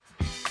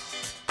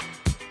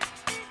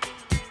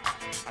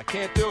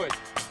Can't do it.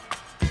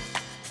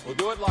 We'll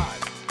do it live.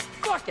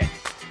 Fuck it.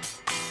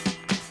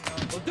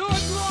 We'll do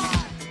it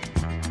live.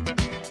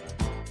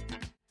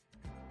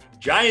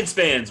 Giants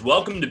fans,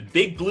 welcome to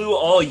Big Blue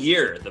All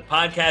Year, the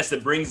podcast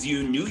that brings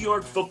you New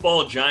York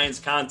Football Giants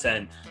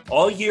content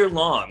all year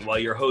long while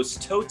your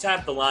hosts toe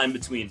tap the line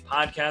between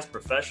podcast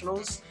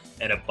professionals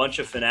and a bunch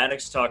of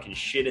fanatics talking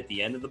shit at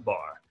the end of the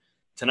bar.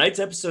 Tonight's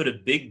episode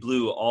of Big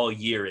Blue All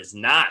Year is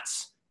not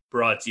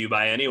brought to you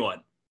by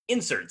anyone.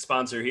 Insert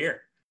sponsor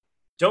here.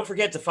 Don't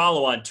forget to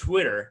follow on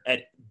Twitter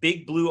at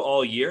Big Blue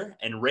All Year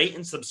and rate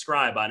and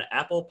subscribe on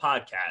Apple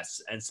Podcasts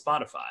and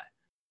Spotify.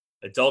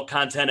 Adult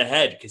content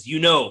ahead, because you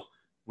know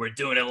we're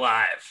doing it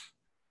live.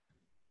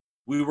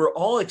 We were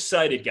all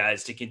excited,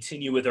 guys, to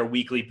continue with our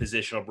weekly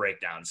positional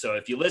breakdown. So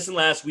if you listened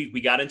last week,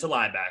 we got into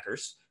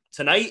linebackers.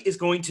 Tonight is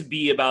going to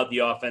be about the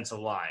offensive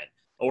line,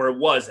 or it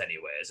was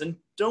anyways. And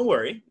don't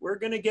worry, we're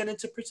going to get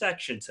into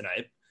protection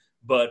tonight.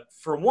 But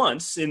for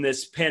once in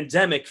this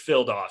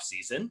pandemic-filled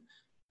offseason,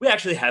 we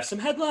actually have some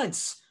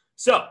headlines.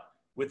 So,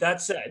 with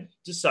that said,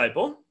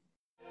 Disciple.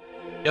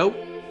 Yo.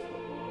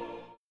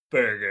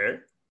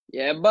 Burger.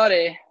 Yeah,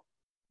 buddy.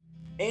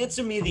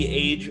 Answer me the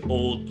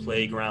age-old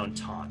playground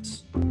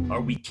taunt.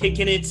 Are we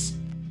kicking it,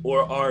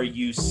 or are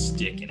you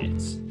sticking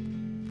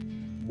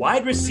it?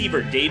 Wide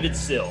receiver David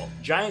Sill,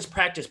 Giants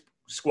practice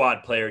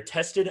squad player,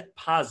 tested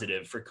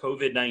positive for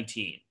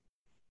COVID-19.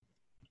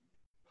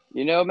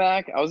 You know,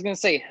 Mac, I was going to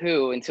say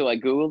who until I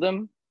Googled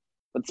him.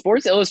 But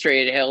Sports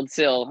Illustrated hailed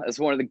Sill as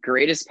one of the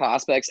greatest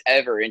prospects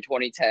ever in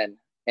 2010,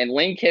 and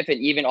Lane Kiffin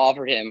even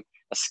offered him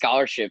a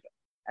scholarship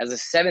as a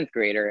seventh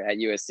grader at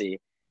USC.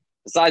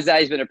 Besides that,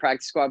 he's been a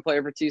practice squad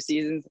player for 2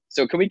 seasons.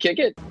 So can we kick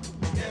it?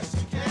 Yes,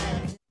 you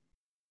can.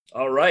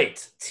 All right,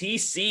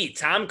 TC,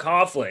 Tom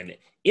Coughlin,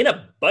 in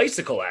a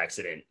bicycle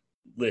accident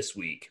this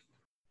week.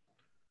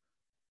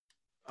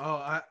 Oh,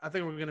 I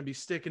think we're going to be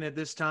sticking it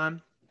this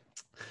time.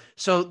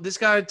 So this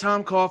guy,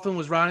 Tom Coughlin,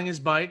 was riding his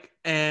bike,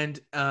 and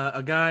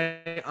a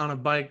guy on a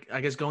bike,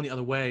 I guess going the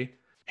other way,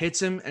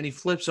 hits him, and he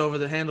flips over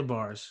the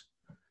handlebars.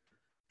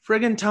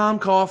 Friggin' Tom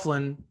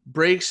Coughlin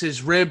breaks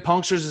his rib,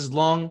 punctures his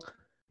lung,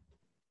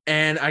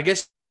 and I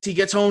guess he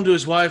gets home to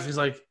his wife.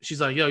 She's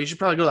like, yo, you should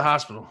probably go to the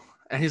hospital.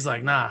 And he's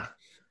like, nah,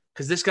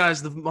 because this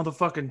guy's the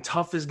motherfucking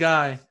toughest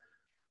guy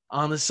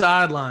on the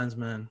sidelines,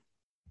 man.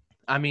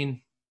 I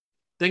mean,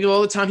 think of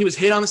all the time he was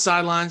hit on the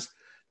sidelines.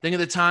 Think of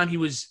the time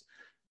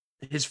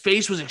his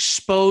face was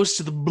exposed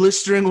to the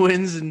blistering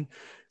winds and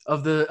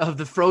of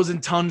the frozen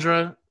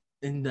tundra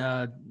in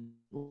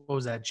what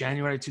was that,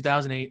 January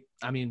 2008.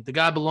 I mean, the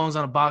guy belongs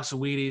on a box of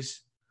Wheaties.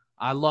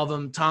 I love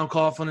him. Tom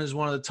Coughlin is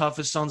one of the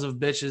toughest sons of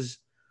bitches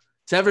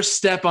to ever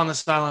step on the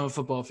sideline of a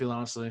football field,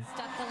 honestly.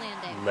 Stuck the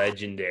landing.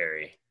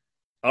 Legendary.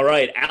 All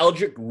right,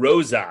 Aldrich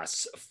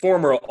Rosas,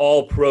 former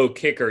All-Pro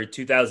kicker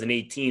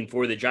 2018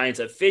 for the Giants,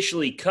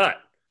 officially cut.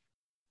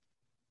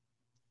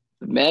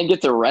 The man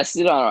gets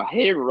arrested on a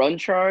hit-and-run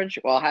charge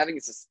while having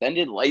a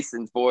suspended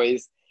license,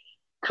 boys.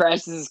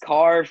 Crashes his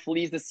car,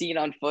 flees the scene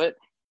on foot.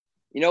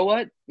 You know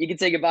what? You can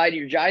say goodbye to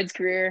your Giants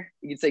career.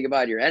 You can say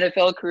goodbye to your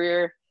NFL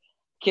career.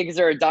 Kickers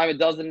are a dime a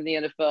dozen in the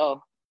NFL.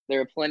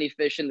 There are plenty of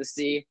fish in the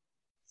sea.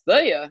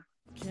 See ya.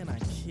 Can I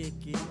kick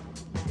it?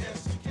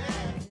 Yes, you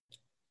can.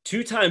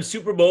 Two-time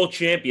Super Bowl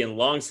champion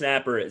long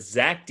snapper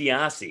Zach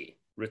Diassi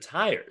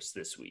retires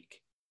this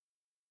week.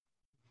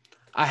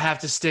 I have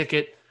to stick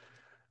it.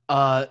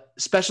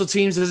 Special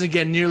teams doesn't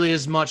get nearly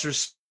as much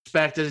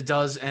respect as it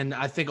does, and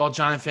I think all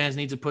Giant fans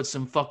need to put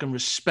some fucking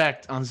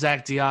respect on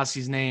Zach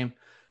Diassi's name.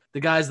 The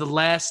guy's the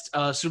last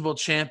Super Bowl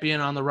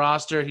champion on the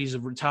roster. He's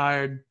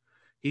retired.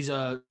 He's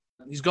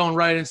going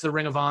right into the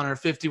Ring of Honor.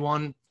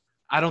 51.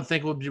 I don't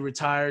think will be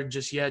retired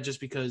just yet,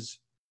 just because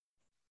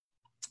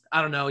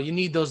I don't know. You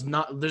need those.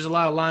 There's a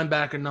lot of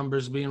linebacker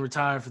numbers being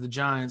retired for the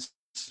Giants.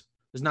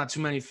 There's not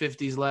too many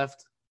 50s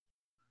left,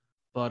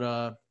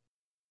 but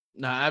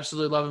no, I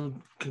absolutely love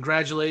him.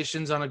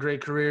 Congratulations on a great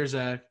career,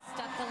 Zach.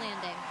 Stuck the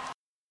landing.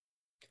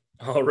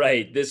 All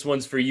right, this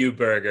one's for you,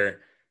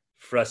 Burger.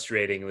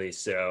 Frustratingly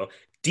so.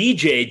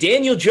 DJ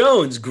Daniel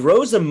Jones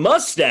grows a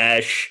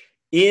mustache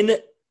in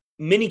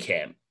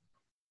minicamp.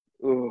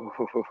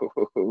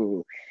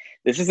 Ooh,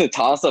 this is a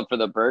toss-up for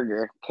the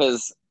burger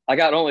because I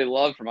got only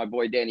love for my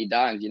boy Danny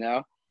Dimes, you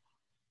know?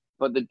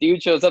 But the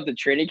dude shows up to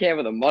training camp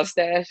with a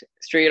mustache,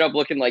 straight up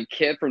looking like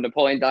Kip from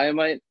Napoleon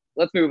Dynamite.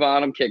 Let's move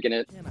on. I'm kicking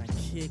it. Can I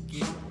kick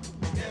it?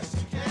 Yes,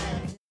 you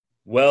can.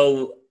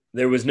 Well,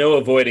 there was no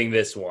avoiding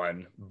this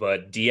one,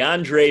 but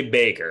DeAndre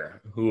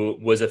Baker, who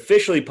was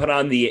officially put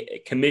on the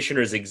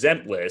commissioner's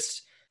exempt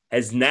list,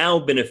 has now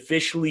been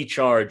officially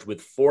charged with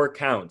 4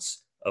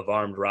 counts of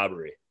armed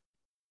robbery.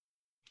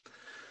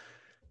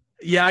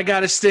 Yeah, I got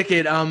to stick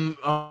it. I'm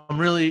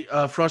really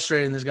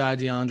frustrated in this guy,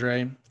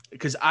 DeAndre,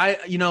 because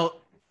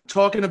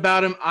talking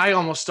about him, I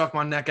almost stuck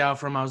my neck out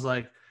for him. I was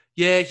like,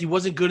 yeah, he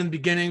wasn't good in the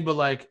beginning, but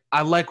like,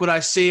 I like what I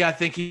see. I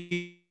think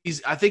he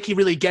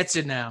really gets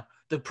it now.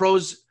 The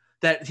pros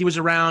that he was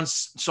around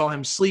saw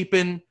him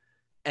sleeping,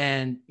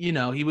 and he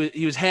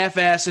was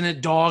half-assing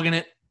it, dogging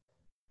it,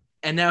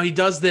 and now he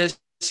does this,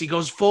 He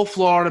goes full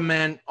Florida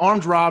man,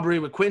 armed robbery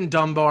with Quentin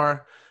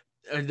Dunbar.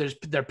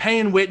 They're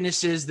paying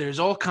witnesses. There's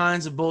all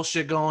kinds of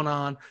bullshit going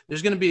on.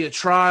 There's going to be a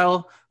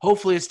trial.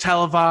 Hopefully it's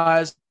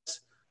televised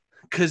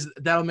because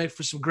that'll make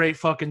for some great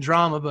fucking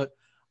drama. But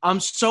I'm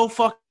so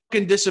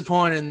fucking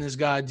disappointed in this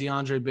guy,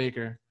 DeAndre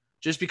Baker,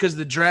 just because of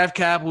the draft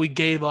cap we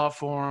gave up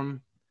for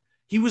him.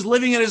 He was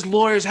living at his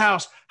lawyer's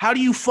house. How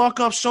do you fuck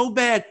up so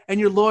bad? And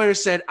your lawyer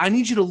said, I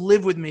need you to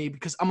live with me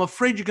because I'm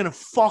afraid you're going to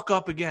fuck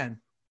up again.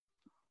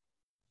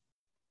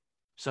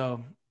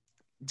 So,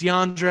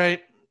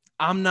 DeAndre,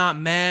 I'm not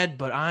mad,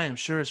 but I am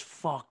sure as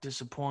fuck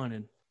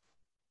disappointed.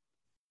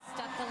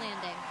 Stuck the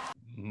landing.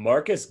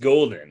 Marcus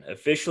Golden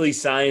officially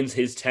signs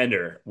his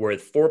tender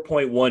worth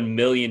 $4.1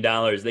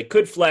 million. They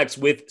could flex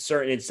with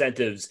certain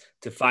incentives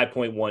to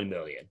 $5.1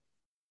 million.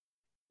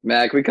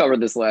 Mac, we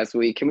covered this last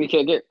week. Can we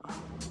kick it?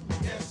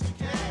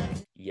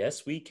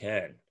 Yes, we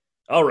can.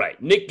 All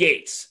right. Nick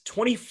Gates,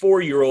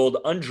 24-year-old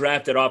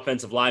undrafted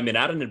offensive lineman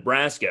out of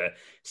Nebraska,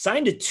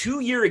 signed a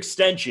 2-year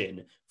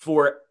extension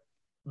for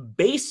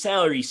base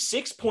salary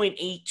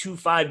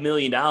 $6.825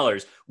 million.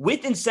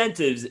 With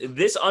incentives,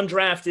 this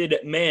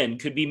undrafted man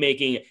could be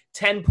making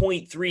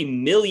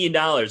 $10.3 million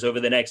over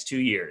the next 2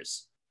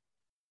 years.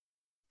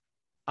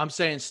 I'm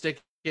saying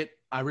stick it.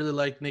 I really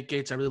like Nick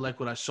Gates. I really like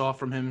what I saw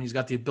from him. He's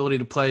got the ability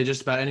to play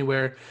just about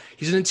anywhere.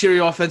 He's an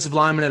interior offensive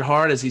lineman at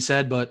heart, as he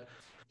said, but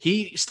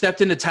he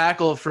stepped into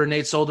tackle for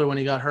Nate Solder when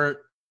he got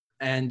hurt.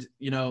 And,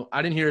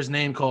 I didn't hear his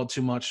name called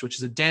too much, which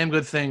is a damn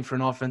good thing for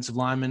an offensive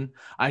lineman.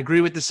 I agree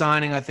with the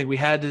signing. I think we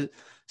had to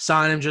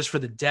sign him just for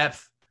the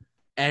depth,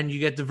 and you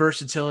get the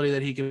versatility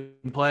that he can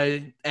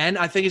play. And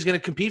I think he's going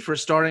to compete for a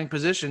starting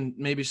position,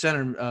 maybe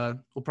center.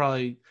 We'll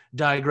probably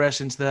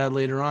digress into that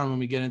later on when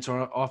we get into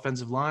our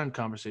offensive line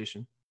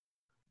conversation.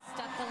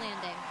 Stuck the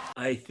landing.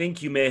 I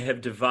think you may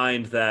have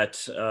divined that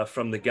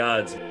from the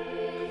gods.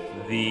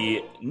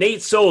 The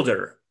Nate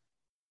Solder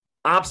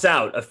opts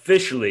out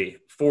officially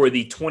for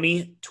the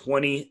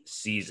 2020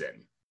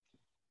 season.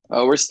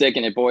 Oh, we're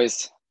sticking it,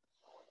 boys.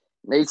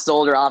 Nate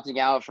Solder opting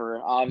out for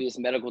obvious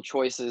medical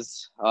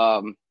choices.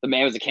 The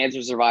man was a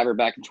cancer survivor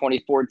back in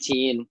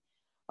 2014.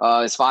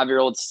 His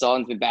 5-year-old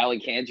son's been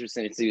battling cancer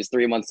since he was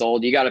 3 months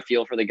old. You got to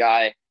feel for the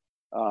guy.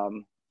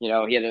 He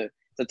had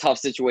it's a tough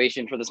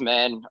situation for this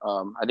man.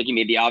 I think he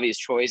made the obvious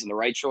choice and the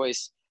right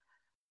choice.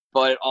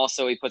 But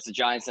also he puts the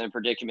Giants in a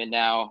predicament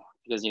now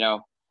because,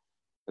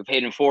 we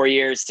paid him 4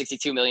 years,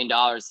 $62 million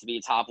to be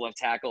a top left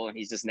tackle, and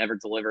he's just never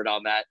delivered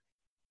on that.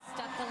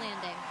 Stuck the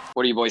landing.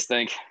 What do you boys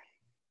think?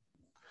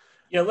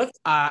 Yeah, let's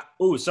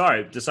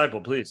sorry,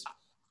 Disciple, please.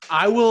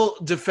 I will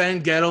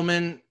defend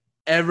Gettleman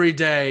every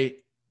day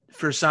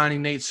for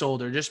signing Nate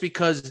Solder just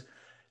because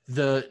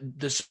the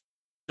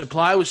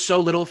supply was so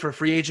little for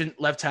free agent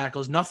left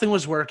tackles. Nothing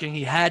was working.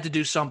 He had to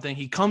do something.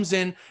 He comes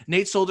in.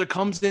 Nate Solder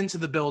comes into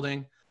the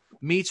building,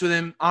 meets with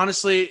him.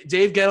 Honestly,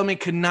 Dave Gettleman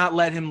could not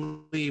let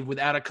him leave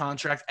without a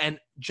contract, and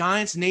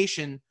Giants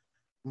Nation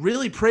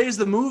really praised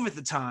the move at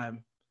the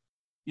time.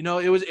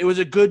 It was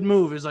a good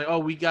move. It was like, oh,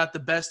 we got the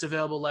best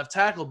available left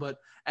tackle, but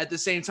at the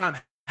same time,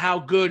 how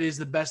good is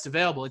the best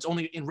available? It's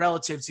only in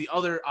relative to the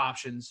other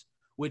options,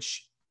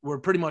 which were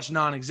pretty much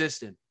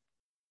non-existent.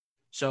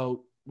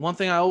 So one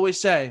thing I always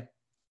say,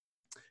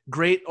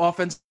 great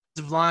offensive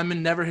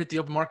linemen never hit the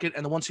open market,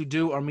 and the ones who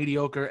do are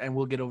mediocre and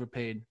will get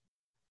overpaid.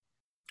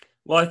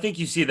 Well, I think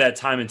you see that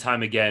time and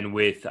time again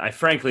with,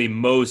 frankly,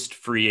 most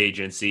free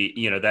agency.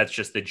 That's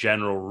just the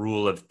general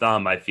rule of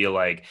thumb, I feel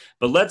like.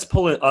 But let's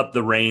pull up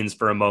the reins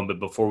for a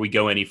moment before we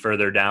go any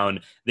further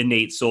down the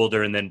Nate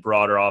Solder and then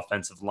broader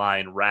offensive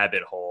line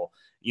rabbit hole.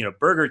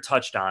 Berger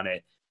touched on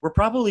it. We're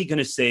probably going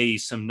to say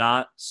some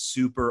not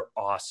super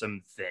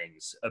awesome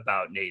things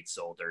about Nate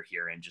Solder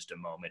here in just a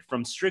moment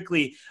from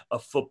strictly a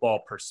football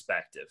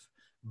perspective.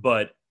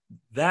 But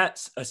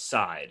that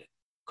aside,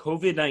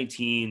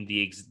 COVID-19,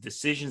 the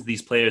decisions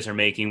these players are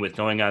making with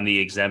going on the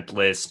exempt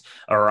list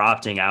or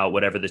opting out,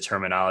 whatever the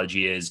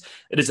terminology is,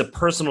 it is a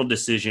personal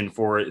decision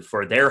for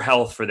their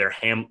health, for their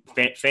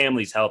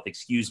family's health,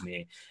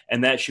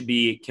 and that should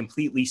be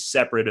completely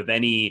separate of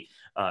any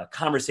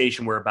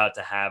conversation we're about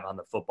to have on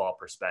the football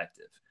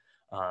perspective.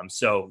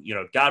 So,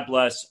 God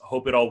bless.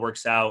 Hope it all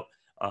works out.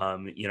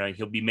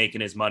 He'll be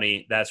making his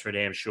money, that's for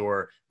damn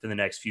sure, for the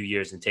next few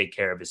years and take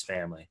care of his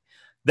family.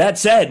 That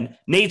said,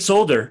 Nate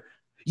Solder,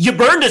 you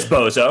burned us,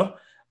 bozo.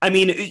 I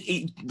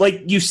mean,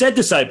 like you said,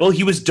 Disciple,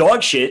 he was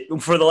dog shit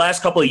for the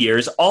last couple of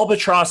years,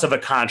 albatross of a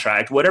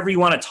contract, whatever you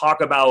want to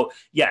talk about.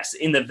 Yes,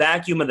 in the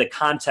vacuum of the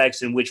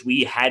context in which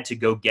we had to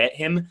go get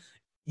him,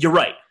 you're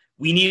right.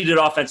 We needed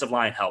offensive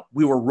line help.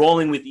 We were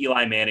rolling with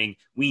Eli Manning.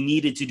 We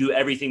needed to do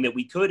everything that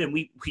we could, and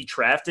we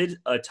drafted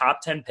a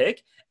top 10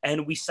 pick,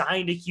 and we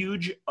signed a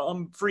huge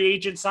free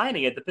agent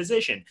signing at the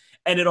position,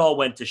 and it all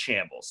went to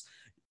shambles.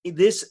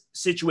 This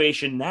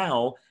situation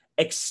now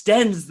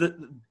extends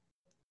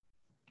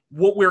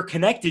what we're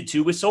connected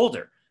to with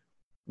Solder.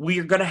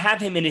 We're going to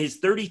have him in his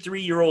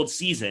 33-year-old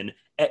season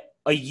at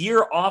a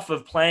year off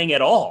of playing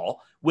at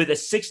all with a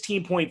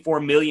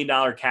 $16.4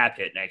 million cap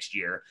hit next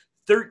year,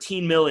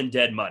 $13 million in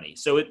dead money.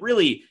 So it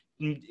really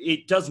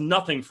it does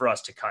nothing for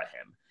us to cut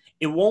him.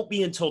 It won't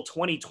be until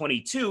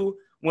 2022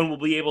 when we'll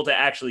be able to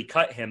actually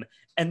cut him.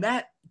 And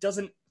that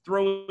doesn't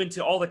throw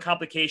into all the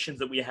complications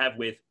that we have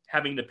with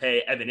having to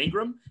pay Evan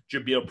Ingram,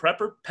 Jabril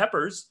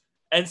Peppers,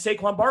 and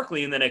Saquon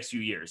Barkley in the next few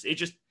years.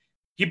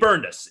 He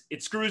burned us.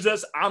 It screws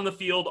us on the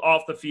field,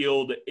 off the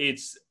field.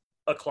 It's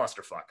a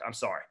clusterfuck. I'm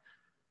sorry.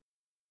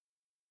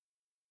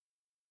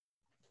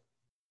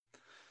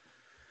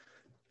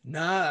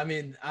 Nah, I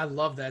mean, I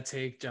love that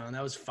take, John.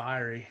 That was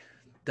fiery.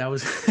 That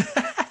was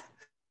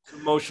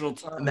Emotional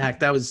time. Mac.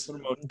 That was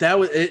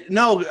it.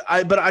 No,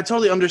 but I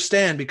totally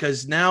understand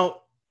because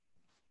now,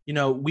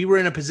 we were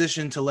in a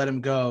position to let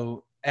him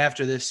go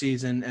after this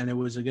season, and it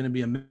was going to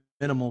be a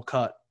minimal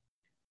cut.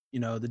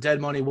 The dead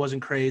money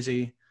wasn't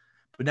crazy,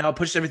 but now it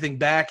pushed everything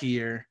back a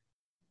year.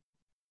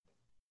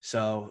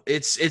 So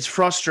it's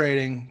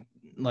frustrating.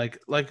 Like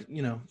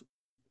the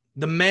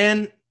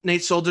man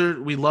Nate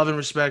Solder, we love and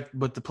respect,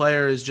 but the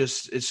player it's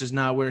just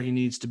not where he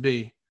needs to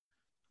be,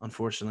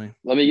 unfortunately.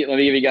 Let me give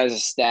you guys a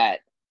stat.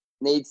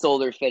 Nate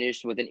Solder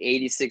finished with an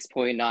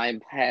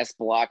 86.9 pass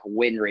block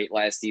win rate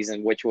last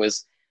season, which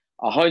was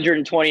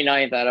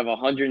 129th out of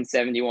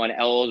 171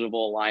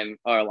 eligible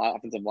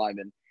offensive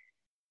linemen.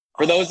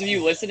 For those of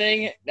you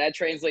listening, that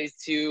translates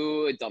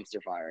to a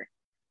dumpster fire.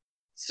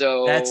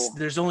 So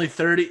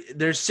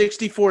there's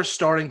 64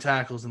 starting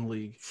tackles in the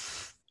league,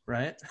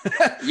 right?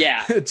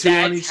 Yeah, that's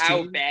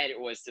how bad it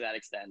was to that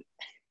extent.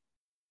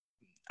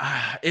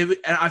 And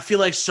I feel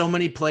like so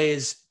many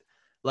plays,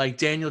 like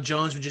Daniel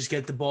Jones would just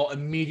get the ball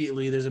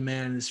immediately. There's a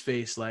man in his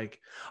face. Like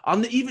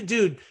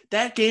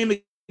that game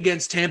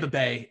against Tampa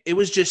Bay, it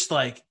was just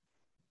like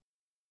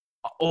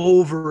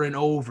over and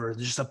over.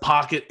 Just a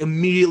pocket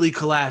immediately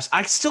collapsed.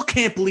 I still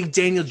can't believe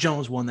Daniel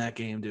Jones won that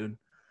game, dude.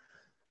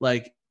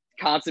 Like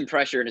constant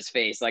pressure in his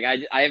face. Like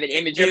I have an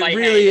image in my head.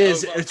 It really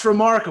is. It's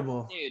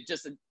remarkable. Dude,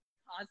 just a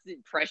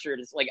constant pressure.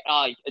 Just like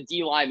a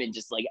D lineman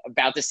just like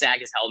about to sag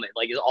his helmet.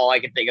 Like is all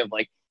I could think of.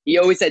 Like he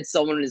always had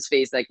someone in his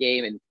face that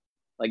game. And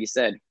like you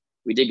said,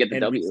 we did get the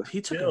W. He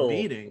took a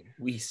beating.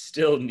 We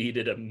still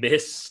needed a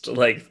missed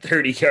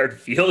 30-yard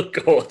field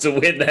goal to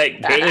win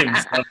that game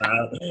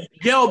somehow.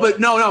 Yo, but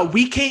no,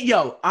 we can't.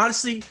 Yo,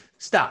 honestly,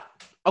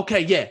 stop.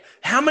 Okay, yeah.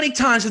 How many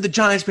times have the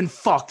Giants been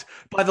fucked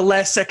by the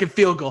last second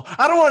field goal?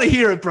 I don't want to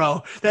hear it,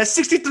 bro. That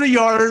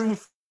 63-yarder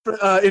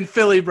in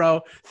Philly,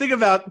 bro. Think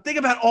about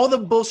all the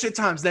bullshit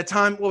times. That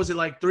time, what was it,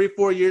 like 3 or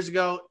 4 years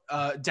ago?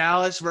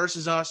 Dallas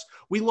versus us.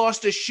 We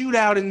lost a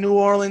shootout in New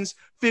Orleans,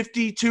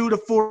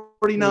 52-49.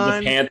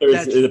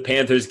 The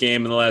Panthers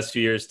game in the last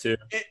few years too.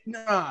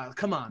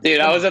 Come on, dude.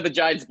 I was at the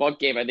Giants-Buck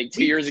game, I think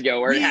 2 years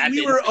ago, where it happened.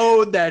 We were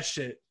owed that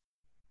shit.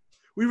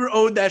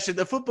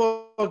 The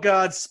football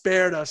gods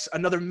spared us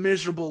another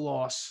miserable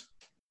loss.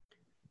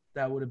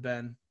 That would have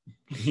been.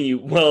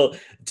 Well,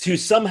 to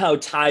somehow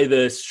tie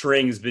the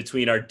strings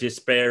between our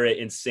disparate,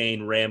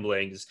 insane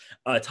ramblings,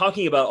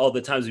 talking about all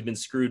the times we've been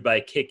screwed by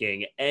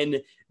kicking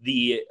and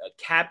the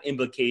cap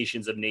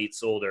implications of Nate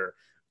Solder,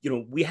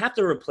 we have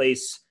to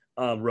replace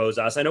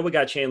Rosas. I know we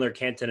got Chandler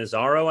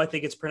Cantanizaro, I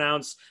think it's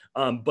pronounced,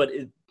 but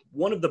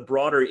one of the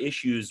broader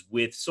issues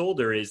with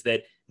Solder is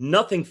that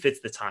nothing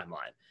fits the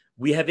timeline.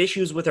 We have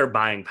issues with our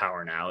buying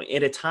power now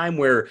at a time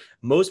where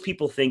most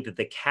people think that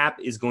the cap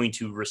is going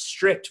to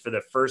restrict for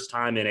the first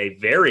time in a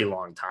very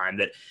long time,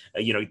 that,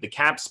 the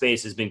cap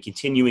space has been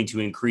continuing to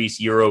increase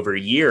year over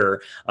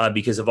year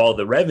because of all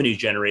the revenue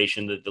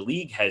generation that the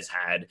league has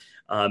had.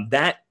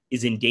 That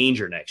is in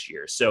danger next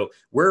year. So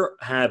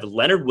have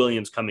Leonard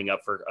Williams coming up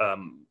for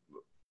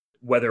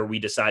whether we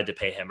decide to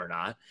pay him or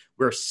not.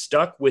 We're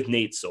stuck with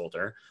Nate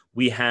Solder.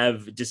 We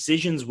have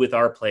decisions with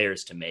our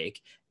players to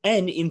make.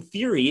 And in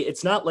theory,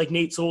 it's not like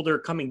Nate Solder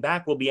coming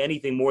back will be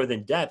anything more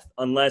than depth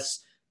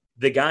unless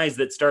the guys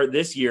that start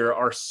this year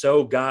are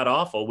so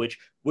god-awful, which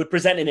would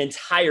present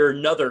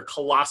another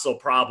colossal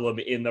problem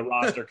in the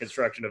roster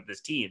construction of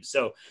this team.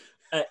 So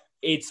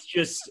it's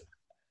just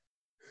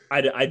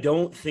I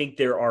don't think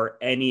there are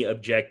any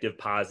objective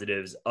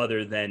positives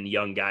other than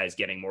young guys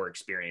getting more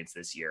experience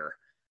this year.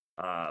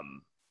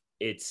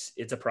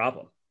 It's a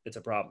problem. It's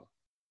a problem.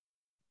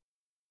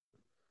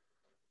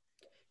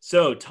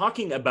 So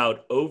talking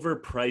about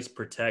overpriced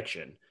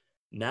protection,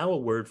 now a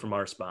word from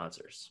our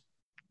sponsors.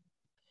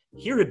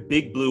 Here at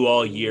Big Blue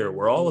All Year,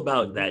 we're all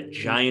about that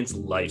Giants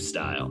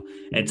lifestyle.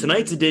 And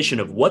tonight's edition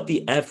of What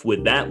the F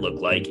Would That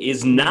Look Like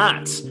is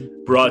not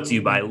brought to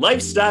you by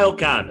Lifestyle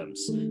Condoms.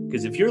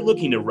 Because if you're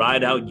looking to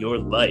ride out your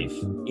life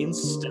in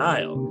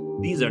style,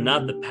 these are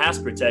not the pass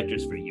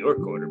protectors for your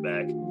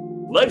quarterback.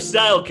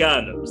 Lifestyle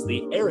Condoms,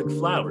 the Eric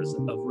Flowers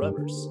of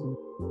rubbers.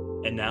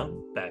 And now,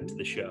 back to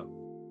the show.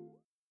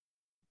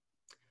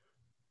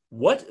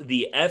 What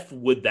the F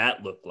would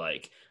that look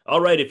like? All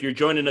right, if you're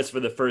joining us for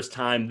the first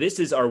time, this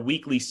is our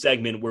weekly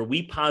segment where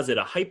we posit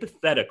a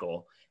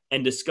hypothetical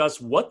and discuss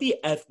what the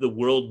F the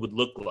world would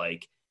look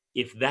like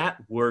if that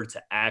were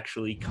to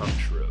actually come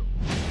true.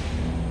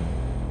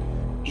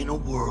 In a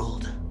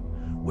world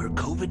where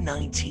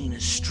COVID-19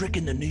 has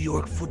stricken the New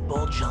York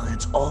Football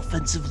Giants'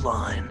 offensive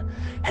line,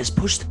 has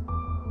pushed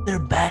their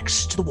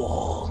backs to the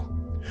wall,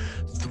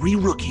 three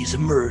rookies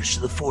emerge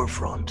to the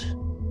forefront.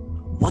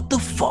 What the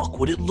fuck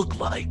would it look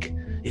like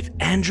if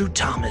Andrew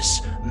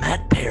Thomas,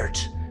 Matt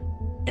Peart,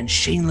 and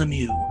Shane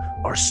Lemieux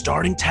are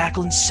starting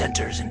tackle and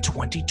centers in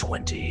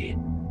 2020?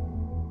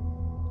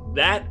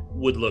 That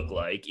would look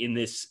like, in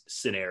this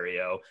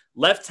scenario,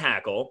 left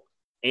tackle,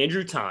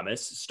 Andrew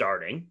Thomas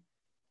starting,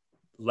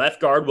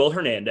 left guard, Will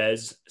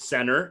Hernandez,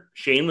 center,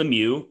 Shane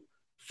Lemieux,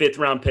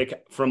 5th-round pick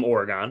from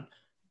Oregon,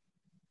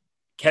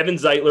 Kevin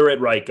Zeitler at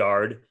right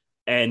guard,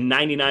 and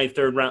 99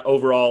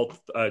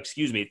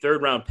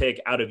 third-round pick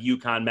out of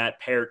UConn, Matt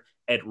Peart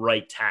at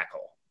right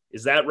tackle.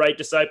 Is that right,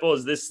 Disciple?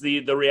 Is this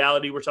the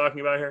reality we're talking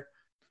about here?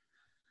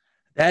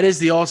 That is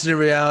the alternate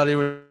reality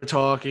we're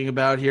talking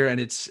about here, and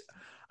it's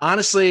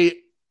honestly,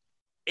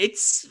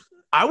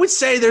 I would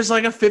say there's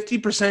like a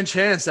 50%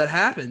 chance that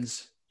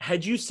happens.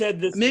 Had you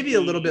said this, maybe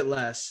a little bit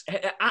less.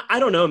 I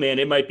don't know, man.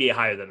 It might be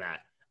higher than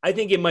that. I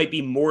think it might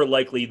be more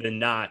likely than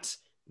not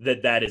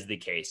that is the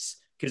case.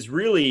 Because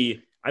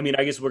really, I mean,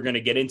 I guess we're going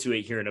to get into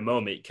it here in a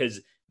moment. Because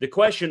the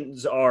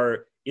questions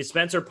are: is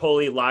Spencer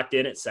Pulley locked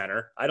in at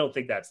center? I don't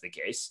think that's the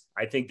case.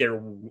 I think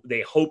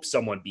they hope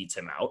someone beats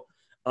him out.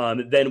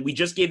 Then we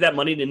just gave that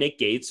money to Nick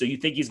Gates, so you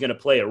think he's going to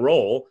play a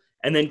role.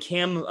 And then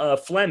Cam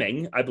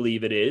Fleming, I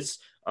believe it is,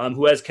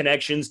 who has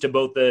connections to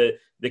both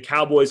the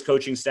Cowboys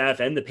coaching staff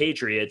and the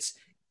Patriots,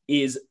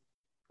 is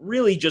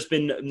really just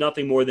been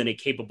nothing more than a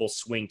capable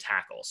swing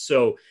tackle.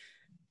 So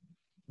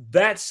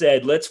that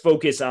said, let's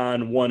focus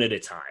on one at a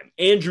time.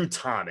 Andrew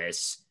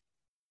Thomas,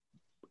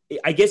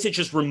 I guess it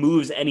just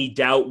removes any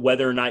doubt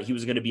whether or not he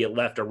was going to be at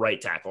left or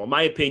right tackle. In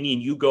my opinion,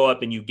 you go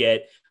up and you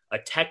get a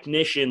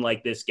technician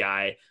like this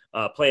guy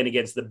playing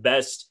against the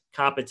best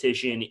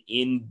competition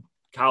in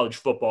college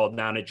football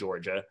down at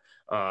Georgia.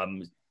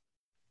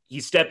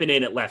 He's stepping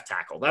in at left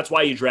tackle. That's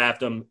why you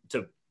draft him,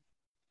 to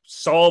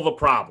solve a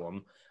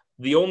problem.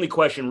 The only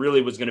question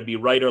really was going to be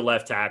right or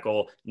left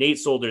tackle. Nate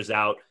Solder's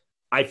out.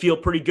 I feel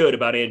pretty good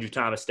about Andrew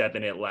Thomas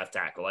stepping in at left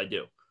tackle. I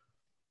do.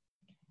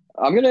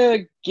 I'm going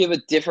to give a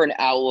different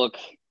outlook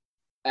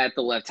at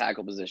the left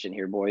tackle position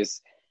here,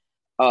 boys.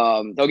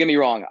 Don't get me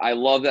wrong. I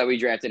love that we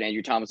drafted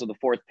Andrew Thomas with the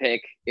 4th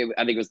pick.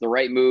 I think it was the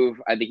right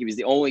move. I think he was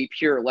the only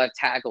pure left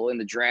tackle in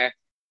the draft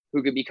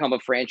who could become a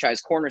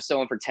franchise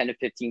cornerstone for 10 to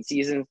 15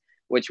 seasons,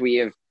 which we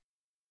have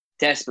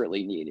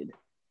desperately needed.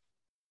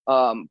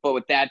 But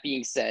with that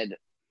being said,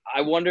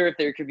 I wonder if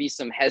there could be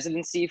some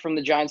hesitancy from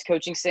the Giants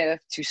coaching staff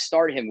to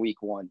start him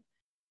week 1.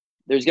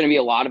 There's going to be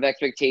a lot of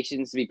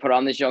expectations to be put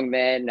on this young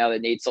man now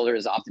that Nate Solder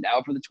has opted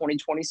out for the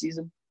 2020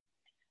 season.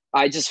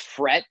 I just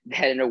fret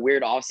that in a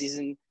weird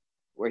offseason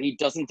where he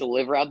doesn't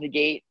deliver out the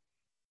gate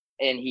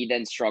and he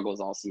then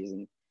struggles all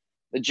season.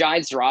 The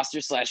Giants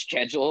roster /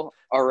 schedule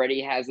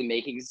already has the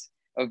makings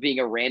of being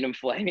a random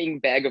flaming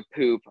bag of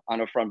poop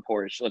on a front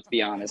porch. Let's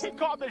be honest.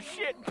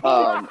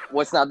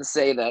 What's not to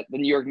say that the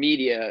New York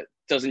media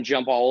doesn't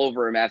jump all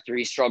over him after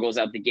he struggles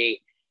out the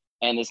gate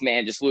and this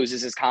man just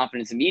loses his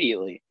confidence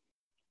immediately.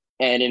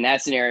 And in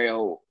that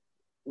scenario,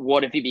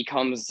 what if he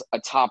becomes a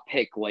top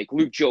pick like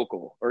Luke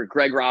Jokel or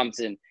Greg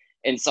Robinson?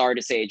 And sorry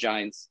to say,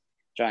 Giant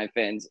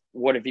fans,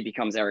 what if he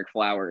becomes Eric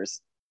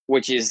Flowers,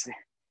 which is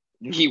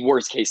the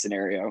worst case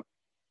scenario?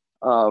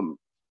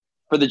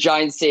 For the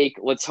Giants' sake,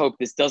 let's hope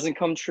this doesn't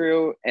come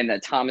true and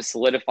that Thomas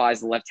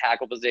solidifies the left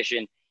tackle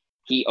position.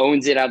 He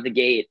owns it out the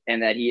gate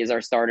and that he is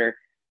our starter.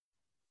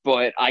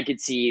 But I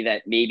could see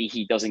that maybe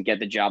he doesn't get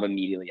the job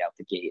immediately out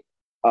the gate.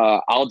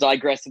 I'll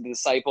digress to the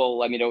Disciple.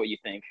 Let me know what you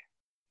think.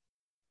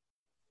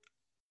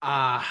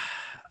 I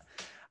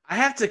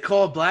have to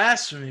call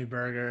blasphemy,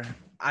 Burger.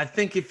 I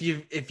think if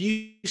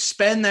you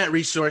spend that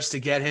resource to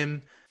get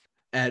him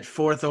at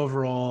 4th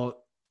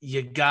overall,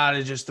 you got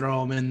to just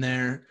throw him in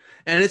there.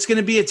 And it's going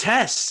to be a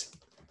test.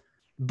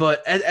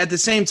 But at the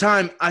same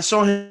time, I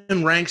saw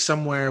him ranked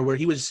somewhere where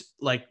he was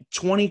like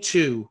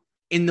 22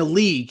 in the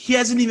league. He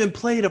hasn't even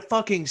played a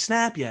fucking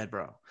snap yet,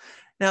 bro.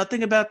 Now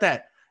think about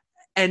that.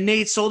 And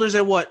Nate Solder's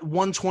at what,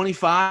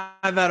 125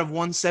 out of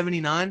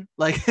 179?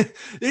 Like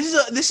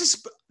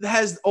this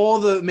has all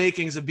the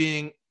makings of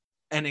being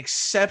an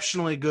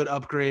exceptionally good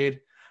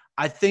upgrade.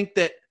 I think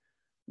that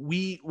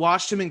we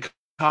watched him in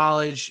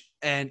college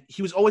and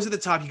he was always at the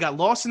top. He got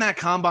lost in that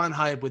combine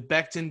hype with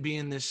Becton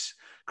being this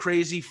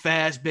crazy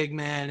fast big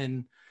man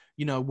and,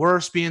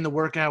 Worse being the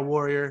workout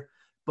warrior.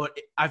 But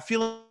I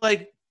feel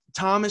like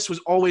Thomas was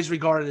always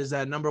regarded as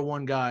that number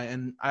 1 guy.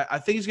 And I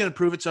think he's going to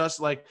prove it to us.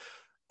 Like,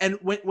 and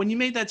when you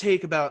made that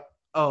take about,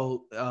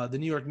 the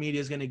New York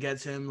media is going to get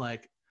to him,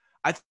 like,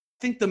 I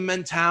think the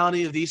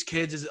mentality of these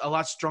kids is a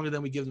lot stronger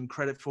than we give them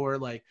credit for.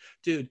 Like,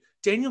 dude,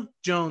 Daniel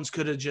Jones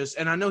could have just,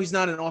 and I know he's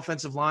not an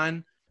offensive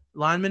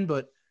lineman,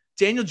 but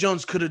Daniel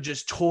Jones could have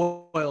just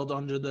toiled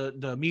under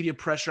the media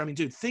pressure. I mean,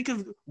 dude, think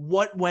of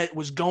what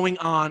was going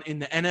on in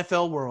the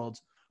NFL world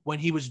when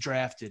he was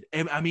drafted.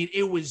 And, I mean,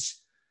 it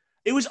was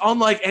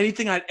unlike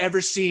anything I'd ever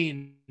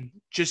seen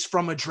just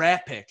from a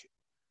draft pick.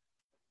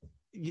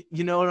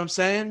 You know what I'm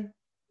saying?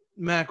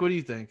 Mac, what do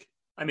you think?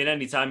 I mean,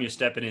 anytime you're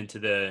stepping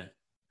into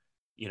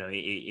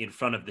in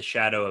front of the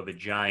shadow of a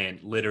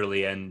giant,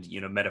 literally and,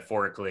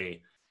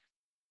 metaphorically,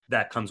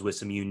 that comes with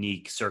some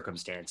unique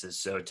circumstances.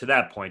 So to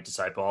that point,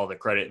 Disciple, all the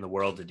credit in the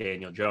world to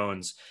Daniel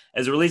Jones.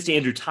 As it relates to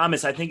Andrew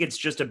Thomas, I think it's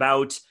just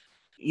about,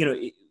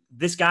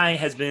 this guy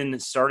has been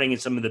starting in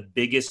some of the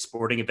biggest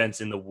sporting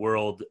events in the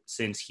world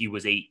since he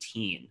was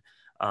 18.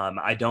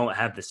 I don't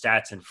have the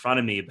stats in front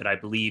of me, but I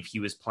believe he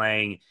was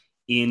playing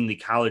in the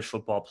college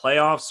football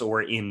playoffs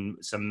or in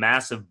some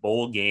massive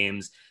bowl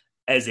games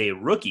as a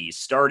rookie,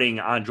 starting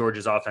on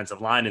Georgia's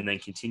offensive line, and then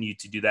continued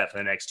to do that for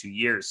the next 2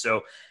 years.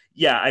 So,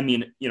 yeah, I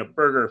mean,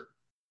 Berger,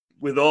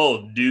 with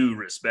all due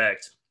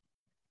respect,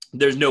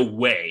 there's no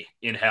way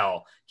in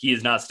hell he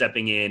is not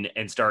stepping in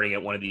and starting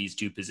at one of these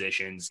two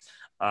positions.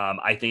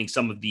 I think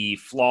some of the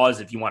flaws,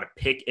 if you want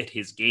to pick at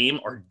his game,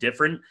 are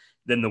different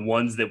than the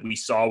ones that we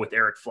saw with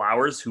Eric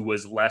Flowers, who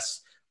was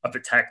less of a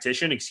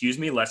tactician,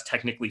 less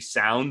technically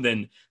sound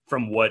than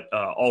from what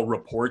all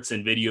reports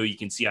and video you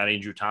can see on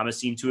Andrew Thomas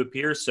seem to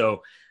appear.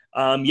 So,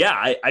 I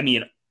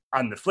mean,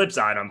 on the flip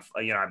side, I'm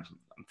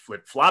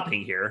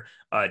flip-flopping here.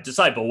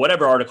 Disciple,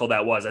 whatever article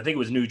that was, I think it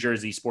was New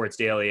Jersey Sports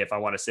Daily, if I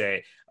want to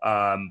say.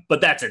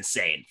 But that's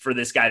insane for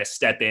this guy to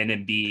step in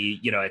and be,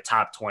 a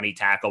top 20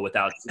 tackle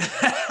without.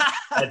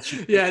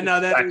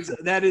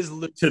 That is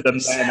to the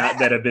men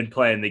that have been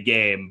playing the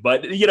game.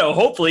 But,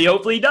 hopefully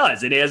he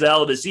does, and he has a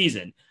hell of a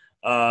season.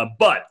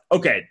 But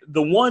okay,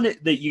 the one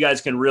that you guys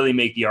can really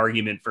make the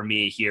argument for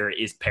me here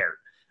is Parrott.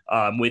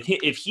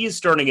 If he is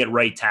starting at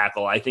right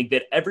tackle, I think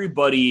that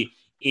everybody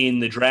in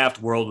the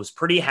draft world was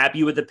pretty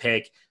happy with the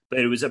pick, but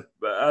it was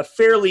a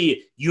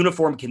fairly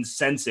uniform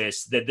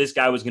consensus that this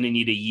guy was going to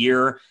need a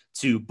year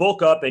to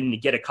bulk up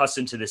and get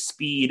accustomed to the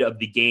speed of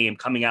the game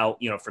coming out,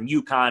 from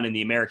UConn and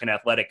the American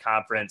Athletic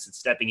Conference and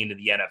stepping into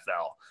the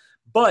NFL.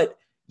 But,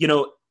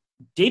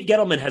 Dave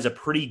Gettleman has a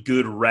pretty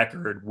good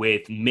record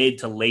with mid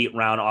to late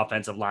round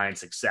offensive line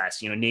success.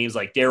 Names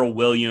like Darrell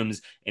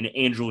Williams and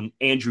Andrew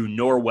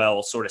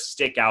Norwell sort of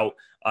stick out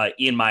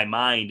in my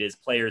mind as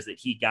players that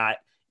he got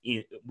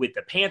with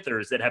the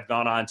Panthers that have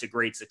gone on to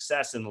great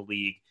success in the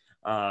league.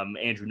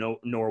 Andrew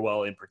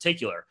Norwell in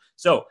particular.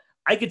 So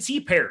I could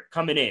see Parrott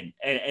coming in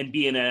and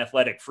being an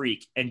athletic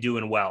freak and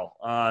doing well.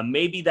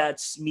 Maybe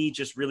that's me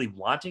just really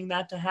wanting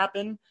that to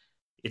happen.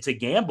 It's a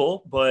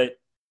gamble, but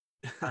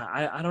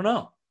I don't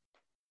know.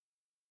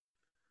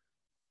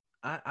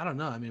 I don't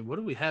know. I mean, what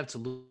do we have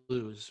to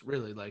lose,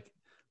 really? Like,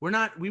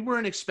 we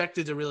weren't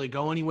expected to really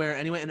go anywhere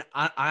anyway. And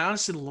I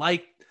honestly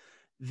like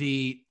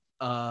the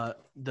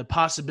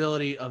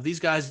possibility of these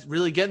guys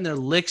really getting their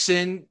licks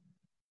in,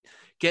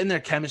 getting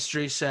their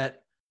chemistry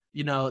set.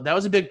 That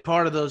was a big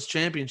part of those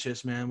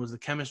championships, man, was the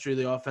chemistry of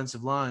the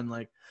offensive line.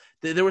 Like,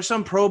 there were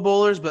some Pro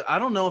Bowlers, but I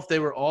don't know if they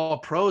were all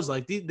pros.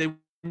 Like, they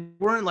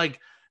weren't like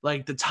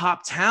the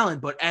top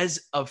talent, but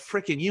as a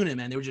freaking unit,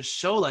 man, they were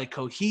just so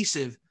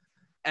cohesive.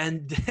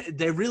 And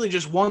they really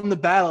just won the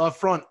battle up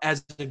front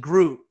as a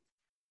group.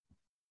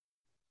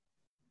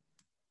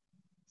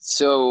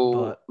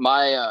 So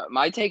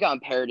my take on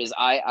Parrott is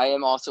I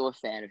am also a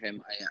fan of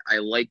him. I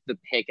like the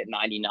pick at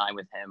 99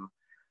 with him.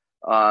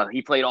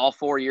 He played all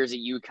 4 years at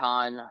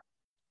UConn.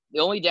 The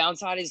only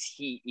downside is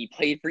he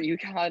played for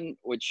UConn,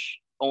 which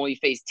only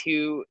faced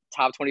 2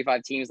 top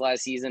 25 teams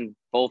last season,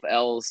 both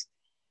L's.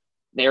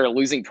 They're a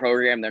losing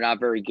program. They're not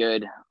very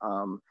good.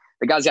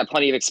 The guy's got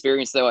plenty of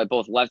experience, though, at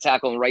both left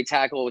tackle and right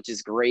tackle, which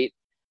is great.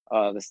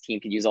 This team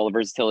can use all the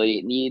versatility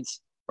it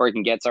needs, or it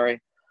can get, sorry.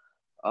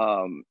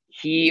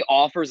 He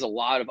offers a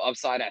lot of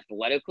upside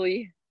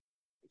athletically.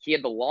 He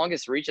had the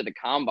longest reach at the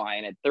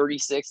combine at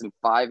 36 and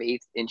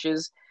 5/8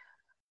 inches,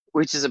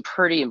 which is a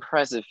pretty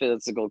impressive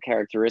physical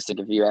characteristic,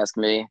 if you ask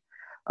me.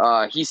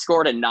 He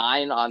scored a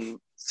 9 on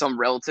some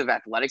relative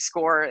athletic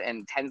score,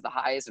 and 10's the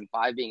highest and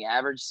 5 being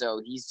average,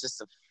 so he's just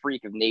a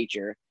freak of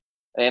nature.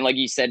 And like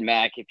you said,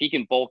 Mac, if he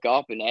can bulk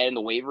up and add in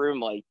the weight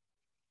room,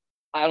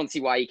 I don't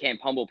see why he can't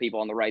pummel people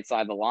on the right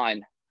side of the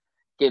line.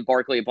 Give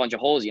Barkley a bunch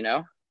of holes,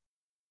 No,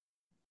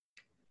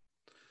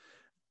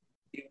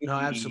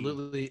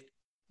 absolutely.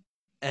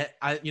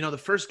 The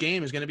first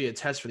game is going to be a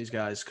test for these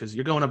guys because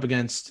you're going up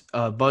against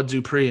Bud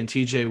Dupree and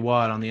TJ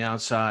Watt on the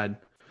outside.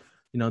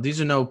 These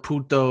are no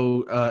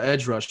puto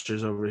edge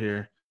rushers over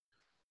here.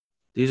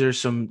 These are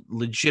some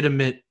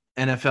legitimate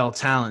NFL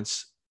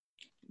talents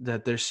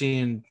that they're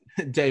seeing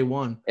day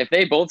one. If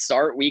they both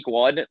start week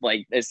 1,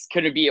 this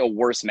couldn't be a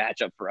worse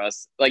matchup for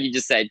us. Like you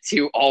just said,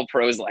 2 all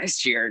pros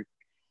last year.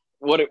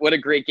 What a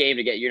great game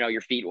to get,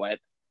 your feet wet.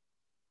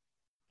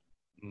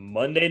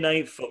 Monday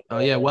Night Football. Oh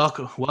yeah,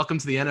 welcome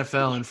to the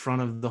NFL in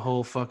front of the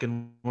whole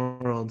fucking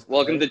world.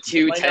 Welcome to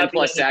 2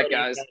 10-plus sack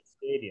guys.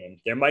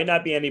 There might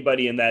not be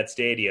anybody in that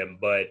stadium,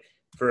 but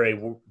for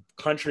a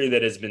country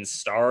that has been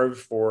starved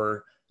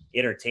for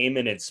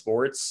entertainment and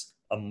sports,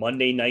 a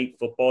Monday Night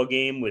Football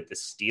game with the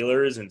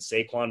Steelers and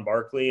Saquon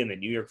Barkley and the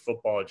New York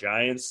Football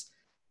Giants,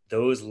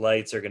 those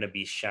lights are going to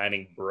be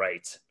shining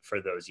bright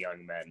for those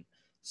young men.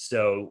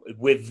 So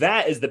with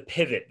that as the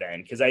pivot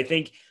then, because I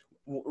think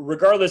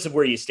regardless of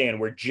where you stand,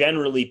 we're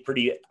generally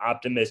pretty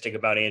optimistic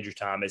about Andrew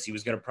Thomas. He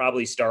was going to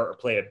probably start or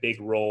play a big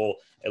role.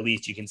 At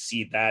least you can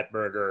see that,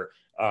 Berger,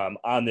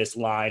 on this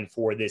line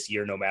for this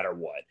year, no matter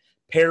what.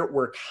 Parrott,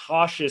 we're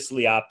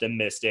cautiously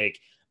optimistic.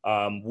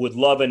 Would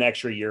love an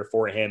extra year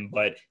for him,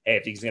 but hey,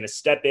 if he's going to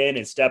step in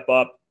and step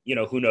up,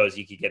 who knows,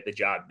 he could get the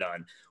job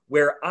done.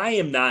 Where I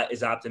am not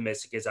as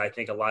optimistic as I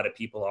think a lot of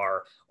people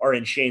are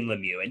in Shane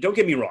Lemieux. And don't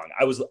get me wrong,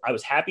 I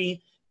was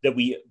happy that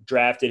we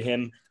drafted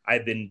him.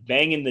 I've been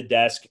banging the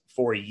desk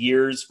for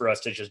years for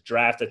us to just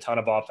draft a ton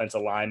of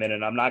offensive linemen,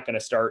 and I'm not going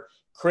to start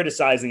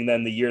criticizing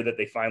them the year that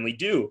they finally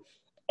do.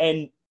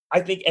 And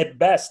I think at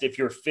best, if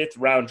your 5th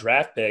round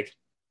draft pick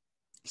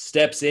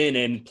steps in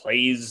and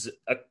plays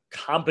a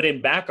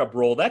competent backup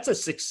role, that's a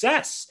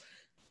success.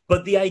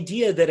 But the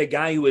idea that a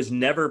guy who has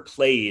never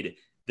played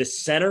the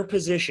center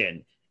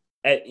position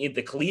at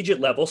the collegiate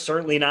level,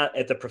 certainly not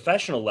at the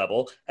professional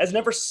level, has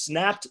never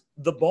snapped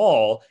the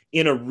ball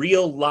in a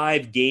real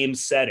live game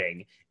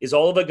setting, is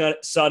all of a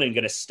sudden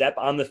going to step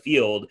on the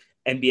field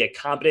and be a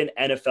competent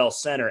NFL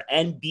center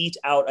and beat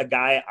out a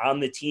guy on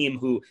the team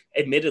who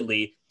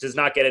admittedly does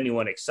not get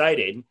anyone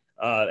excited,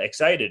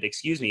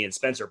 in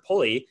Spencer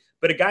Pulley,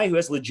 but a guy who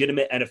has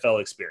legitimate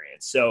NFL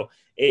experience. So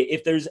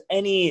if there's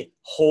any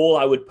hole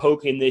I would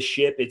poke in this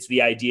ship, it's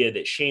the idea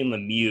that Shane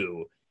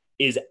Lemieux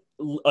is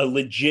a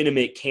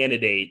legitimate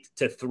candidate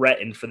to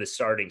threaten for the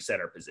starting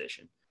center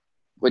position.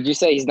 Would you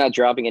say he's not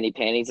dropping any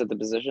panties at the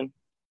position?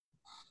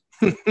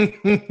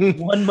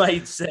 One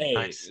might say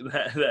Nice.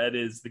 that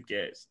is the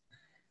case.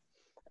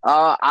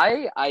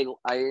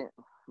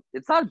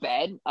 It's not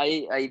bad.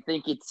 I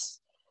think it's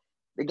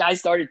the guy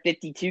started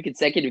 52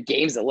 consecutive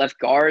games at left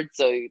guard,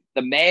 so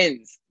the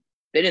man's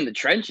been in the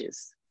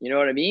trenches. You know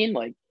what I mean?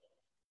 Like,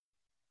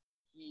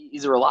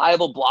 he's a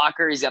reliable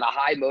blocker. He's got a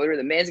high motor.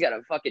 The man's got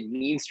a fucking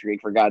mean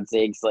streak, for God's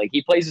sakes. Like,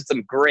 he plays with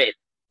some grit,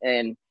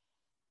 and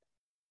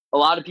a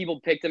lot of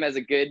people picked him as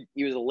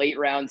he was a late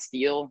round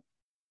steal.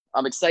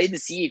 I'm excited to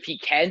see if he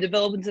can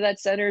develop into that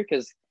center,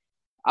 because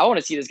I want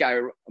to see this guy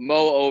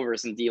mow over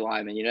some D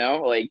linemen,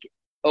 like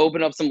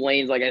open up some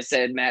lanes. Like I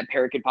said, Matt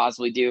Parrott could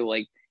possibly do.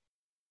 Like,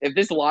 if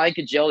this line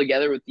could gel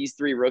together with these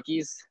 3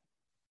 rookies,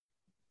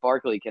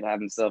 Barkley could have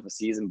himself a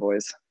season,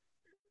 boys.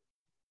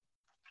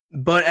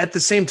 But at the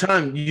same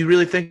time, you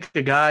really think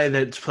a guy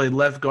that's played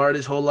left guard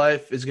his whole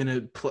life is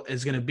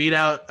gonna beat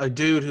out a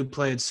dude who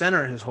played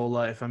center his whole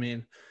life? I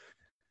mean,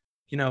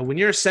 when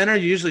you're a center,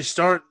 you usually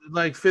start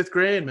like 5th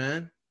grade,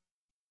 man.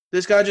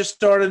 This guy just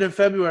started in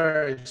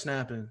February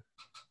snapping.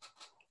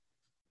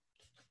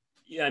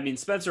 Yeah, I mean,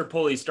 Spencer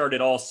Pulley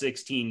started all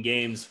 16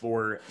 games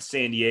for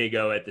San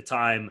Diego at the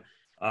time.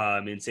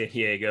 In San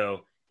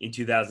Diego in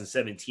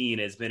 2017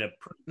 has been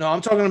No,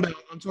 I'm talking about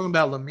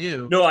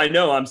Lemieux. No, I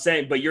know. I'm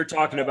saying, but you're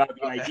talking about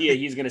the idea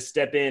he's going to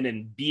step in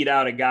and beat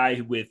out a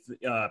guy with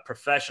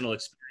professional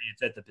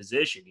experience at the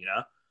position,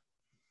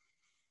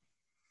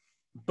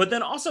 But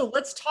then also,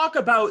 let's talk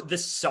about the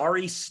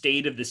sorry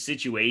state of the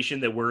situation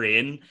that we're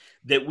in,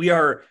 that we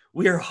are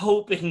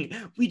hoping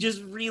we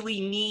just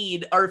really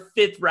need our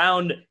 5th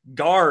round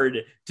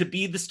guard to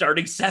be the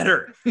starting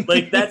center.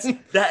 Like,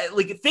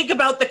 think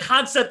about the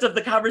concept of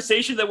the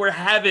conversation that we're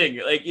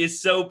having,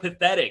 is so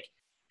pathetic.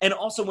 And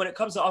also, when it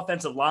comes to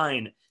offensive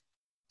line,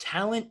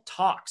 talent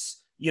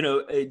talks.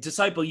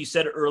 Disciple, you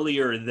said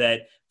earlier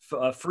that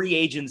free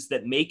agents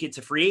that make it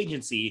to free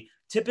agency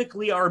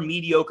typically are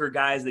mediocre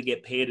guys that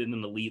get paid at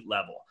an elite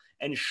level.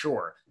 And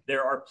sure,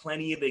 there are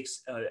plenty of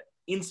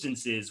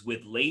instances with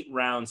late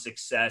round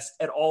success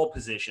at all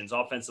positions,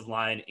 offensive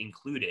line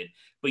included.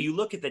 But you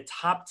look at the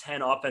top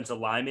 10 offensive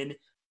linemen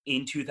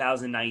in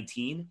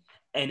 2019,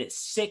 and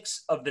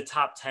 6 of the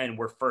top 10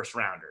 were first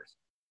rounders.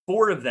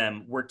 4 of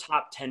them were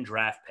top 10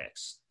 draft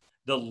picks.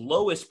 The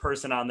lowest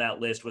person on that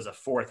list was a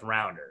 4th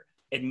rounder.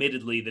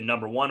 Admittedly, the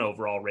number 1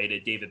 overall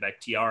rated David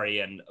Bakhtiari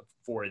and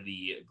for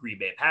the Green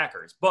Bay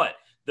Packers. But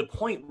the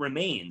point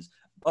remains,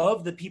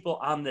 of the people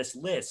on this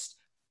list,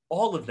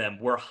 all of them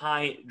were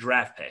high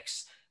draft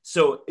picks.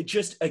 So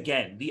just,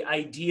 again, the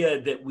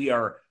idea that we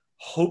are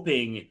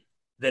hoping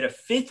that a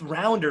 5th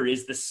rounder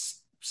is the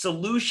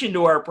solution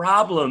to our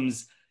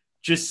problems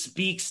just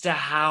speaks to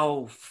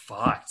how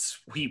fucked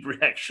we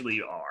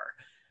actually are,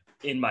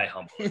 in my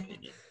humble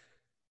opinion.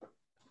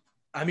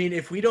 I mean,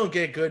 if we don't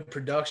get good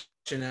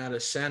production out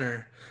of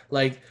center,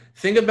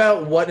 think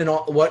about what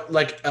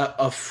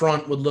a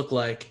front would look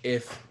like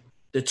if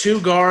the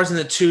 2 guards and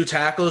the 2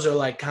 tackles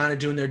are kind of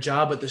doing their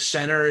job, but the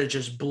center, it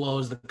just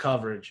blows the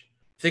coverage.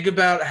 Think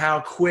about how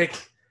quick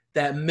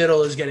that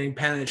middle is getting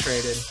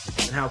penetrated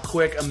and how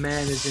quick a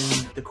man is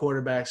in the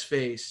quarterback's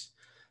face.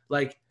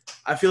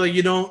 I feel like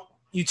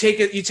you take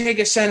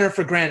a center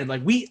for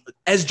granted. We,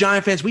 as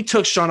Giant fans, we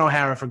took Sean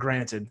O'Hara for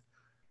granted.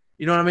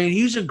 You know what I mean?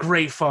 He's a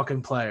great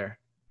fucking player.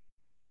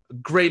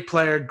 Great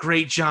player,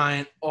 great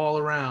Giant all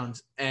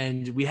around.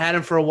 And we had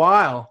him for a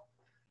while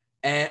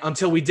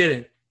until we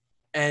didn't.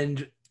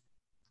 And,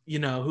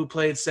 who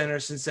played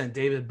center since then?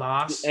 David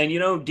Boss. And,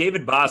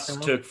 David Boss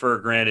took for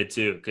granted,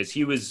 too, because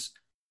he was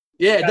 –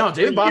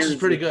 David Boss is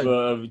pretty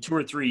good. 2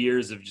 or 3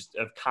 years of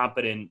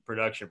competent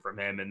production from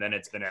him, and then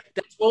it's been –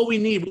 That's all we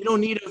need. We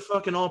don't need a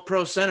fucking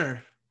all-pro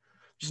center.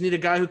 Just need a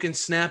guy who can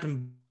snap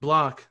and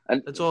block.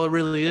 That's all it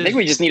really is. I think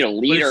we just need a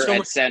leader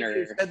at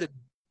center.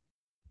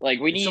 Like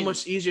we It's need so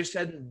much easier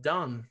said than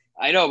done.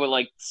 I know, but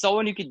like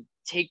someone who could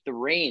take the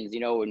reins,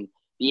 and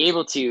be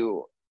able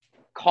to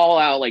call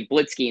out like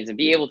blitz schemes and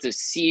be able to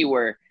see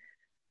where,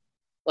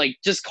 like,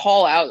 just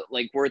call out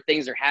like where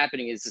things are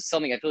happening is just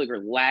something I feel like we're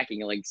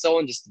lacking. Like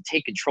someone just to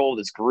take control of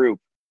this group.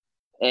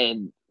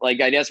 And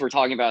like I guess we're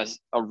talking about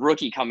a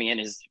rookie coming in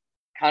is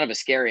kind of a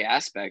scary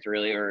aspect,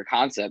 really, or a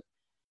concept.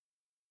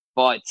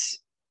 But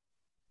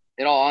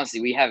in all honesty,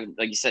 we haven't,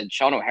 like you said,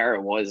 Sean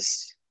O'Hara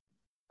was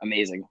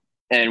amazing,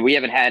 and we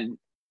haven't had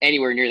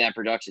anywhere near that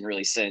production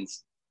really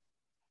since.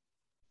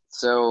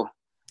 So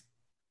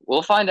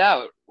we'll find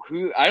out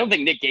who. I don't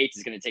think Nick Gates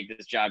is going to take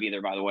this job either.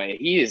 By the way,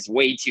 he is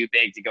way too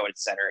big to go at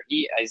center.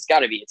 He's got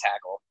to be a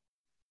tackle.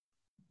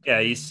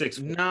 Yeah, he's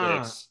 6'6".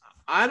 Nah,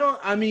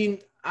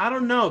 I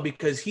don't know,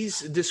 because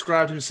he's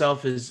described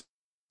himself as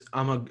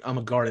I'm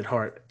a guard at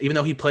heart. Even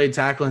though he played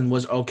tackle and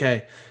was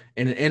okay.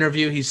 In an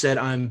interview, he said,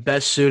 "I'm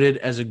best suited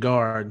as a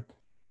guard."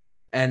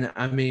 And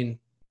I mean,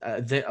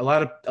 a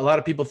lot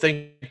of people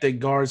think that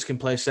guards can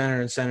play center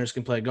and centers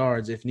can play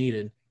guards if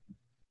needed.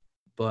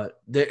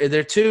 But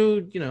they're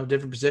two,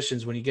 different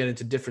positions when you get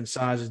into different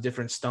sizes,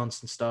 different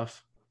stunts and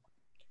stuff.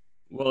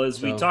 Well,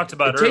 as we talked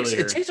about earlier,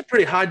 it takes a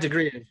pretty high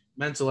degree of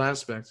mental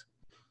aspect.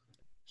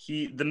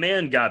 the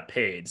man got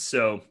paid.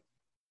 So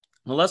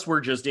unless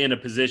we're just in a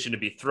position to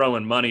be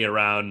throwing money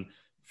around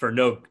for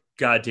no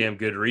goddamn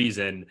good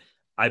reason,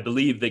 I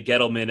believe that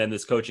Gettleman and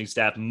this coaching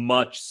staff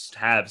must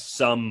have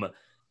some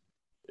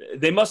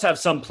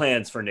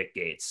plans for Nick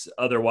Gates.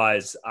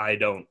 Otherwise, I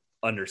don't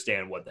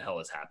understand what the hell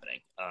is happening.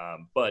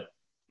 But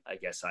I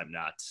guess I'm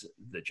not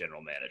the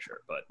general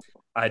manager, but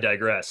I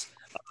digress.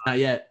 Not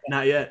yet.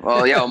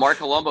 Well, yeah, Mark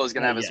Colombo is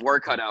going to have his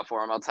work cut out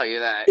for him. I'll tell you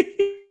that.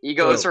 He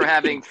goes from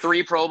having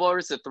 3 Pro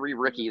Bowlers to 3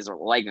 rookies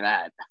like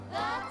that.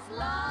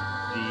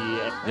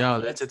 Yo,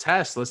 that's a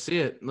test. Let's see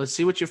it. Let's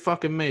see what you're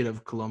fucking made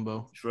of,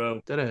 Colombo.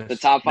 True. The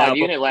top 5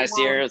 unit last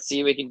year. Let's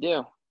see what we can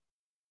do.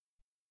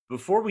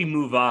 Before we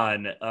move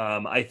on,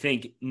 I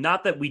think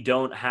not that we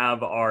don't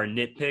have our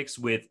nitpicks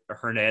with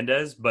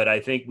Hernandez, but I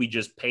think we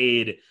just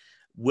paid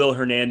Will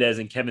Hernandez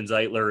and Kevin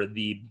Zeitler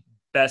the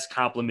best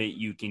compliment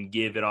you can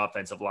give an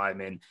offensive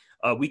lineman.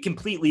 We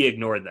completely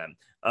ignored them.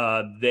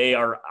 They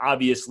are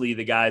obviously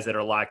the guys that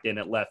are locked in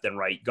at left and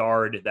right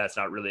guard. That's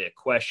not really a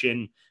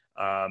question.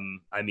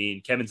 I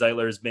mean, Kevin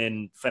Zeitler has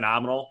been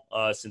phenomenal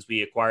since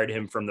we acquired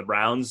him from the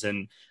Browns,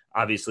 and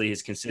obviously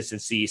his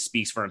consistency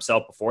speaks for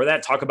himself before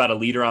that. Talk about a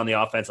leader on the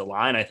offensive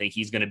line. I think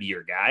he's going to be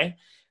your guy.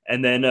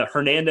 And then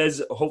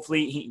Hernandez,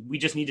 hopefully we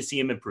just need to see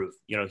him improve.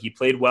 He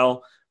played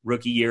well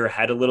rookie year,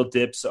 had a little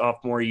dip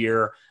sophomore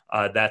year.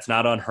 That's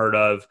not unheard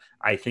of.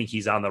 I think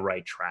he's on the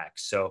right track.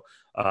 So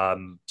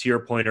to your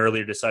point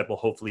earlier, Disciple,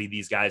 hopefully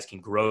these guys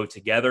can grow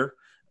together.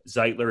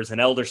 Zeitler is an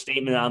elder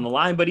statement on the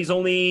line, but he's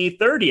only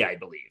 30, I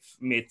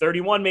believe.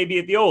 31 maybe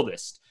at the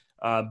oldest.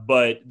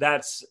 But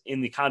that's in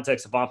the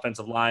context of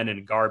offensive line,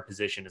 and guard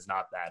position is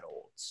not that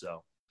old.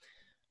 So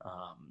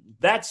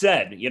that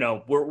said,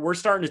 we're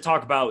starting to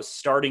talk about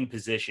starting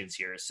positions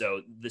here.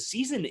 So the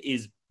season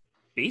is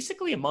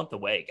basically a month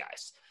away,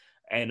 guys.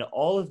 And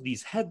all of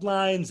these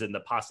headlines and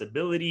the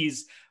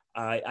possibilities,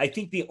 I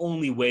think the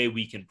only way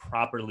we can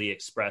properly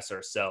express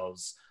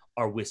ourselves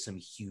are with some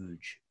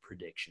huge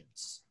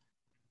predictions.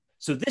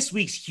 So this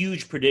week's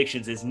huge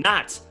predictions is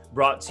not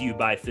brought to you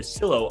by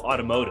Facillo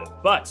Automotive,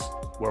 but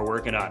we're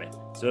working on it.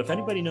 So if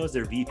anybody knows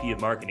their VP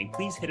of marketing,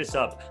 please hit us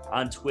up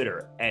on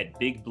Twitter at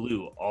Big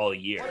Blue All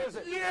Year.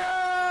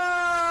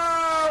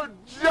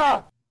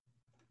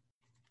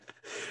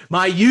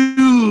 My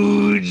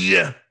huge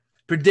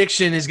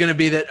prediction is going to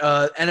be that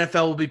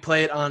NFL will be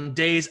played on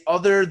days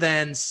other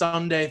than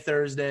Sunday,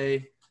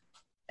 Thursday,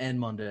 and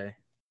Monday.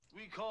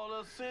 We call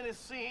us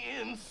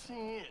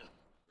sin.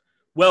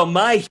 Well,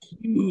 my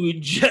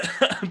huge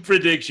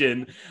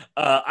prediction,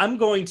 I'm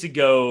going to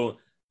go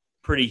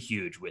pretty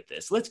huge with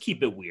this. Let's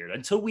keep it weird.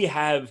 Until we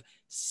have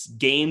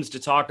games to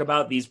talk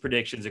about, these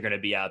predictions are going to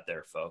be out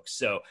there, folks.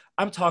 So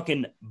I'm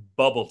talking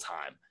bubble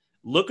time.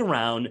 Look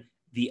around.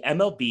 The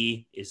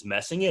MLB is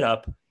messing it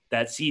up.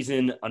 That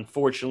season,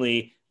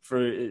 unfortunately,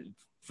 for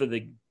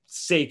the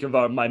sake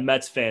of my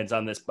Mets fans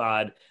on this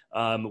pod,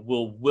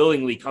 will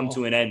willingly come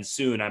to an end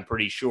soon, I'm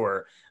pretty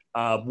sure.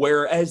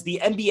 Whereas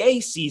the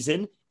NBA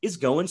season is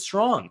going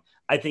strong.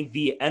 I think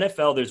the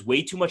NFL, there's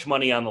way too much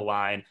money on the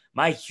line.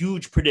 My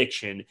huge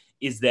prediction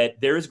is that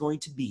there is going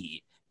to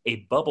be a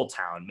bubble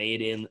town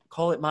made in,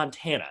 call it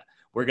Montana.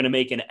 We're going to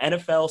make an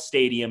NFL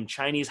stadium,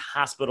 Chinese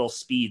hospital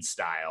speed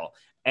style,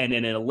 and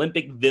an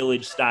Olympic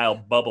Village style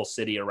bubble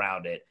city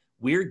around it.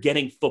 We're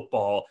getting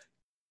football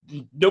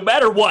no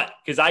matter what,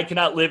 because I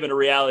cannot live in a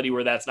reality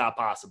where that's not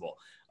possible.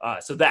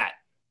 So that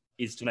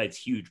is tonight's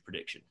huge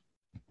prediction.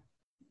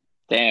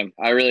 Damn,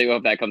 I really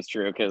hope that comes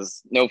true,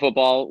 because no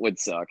football would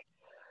suck.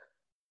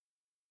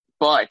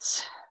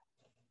 But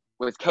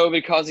with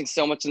COVID causing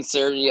so much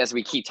uncertainty, as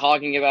we keep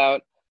talking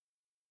about,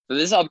 for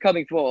this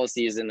upcoming football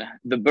season,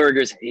 the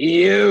Burgers'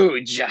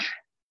 huge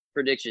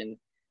prediction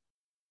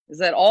is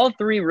that all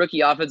 3 rookie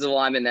offensive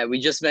linemen that we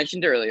just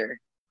mentioned earlier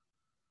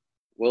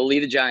will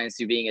lead the Giants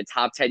to being a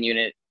top 10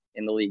 unit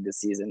in the league this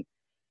season.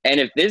 And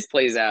if this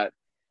plays out,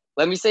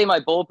 let me say my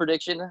bold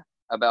prediction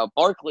about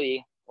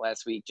Barkley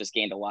last week just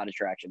gained a lot of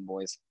traction,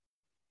 boys.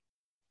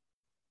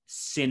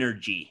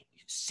 Synergy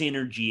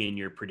in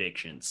your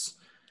predictions.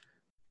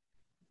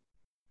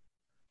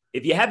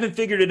 If you haven't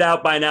figured it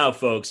out by now,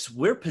 folks,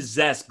 we're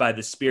possessed by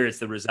the spirits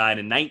that reside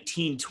in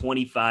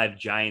 1925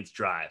 Giants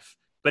Drive.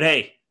 But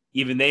hey,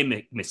 even they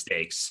make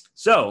mistakes.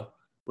 So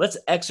let's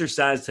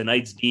exercise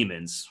tonight's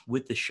demons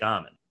with the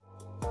shaman.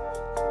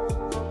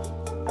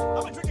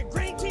 I've been drinking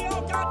green tea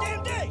all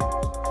goddamn day.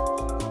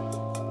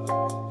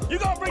 You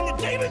gonna bring the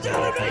demons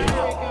out of me?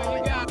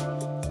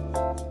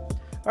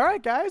 All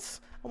right,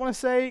 guys. I want to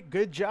say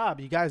good job.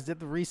 You guys did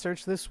the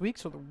research this week,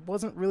 so there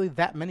wasn't really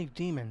that many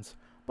demons.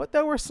 But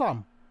there were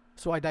some.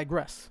 So I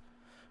digress.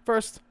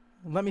 First,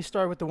 let me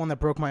start with the one that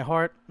broke my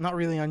heart. Not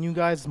really on you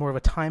guys. It's more of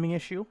a timing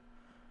issue.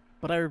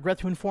 But I regret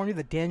to inform you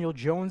that Daniel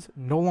Jones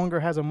no longer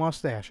has a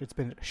mustache. It's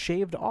been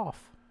shaved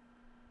off.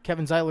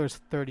 Kevin Zeitler is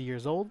 30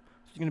 years old.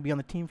 So he's going to be on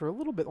the team for a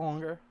little bit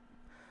longer.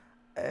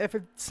 If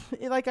it's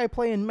like I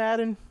play in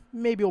Madden,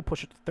 maybe we'll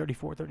push it to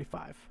 34,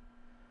 35.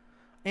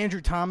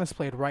 Andrew Thomas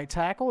played right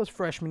tackle his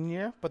freshman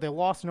year, but they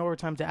lost in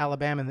overtime to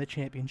Alabama in the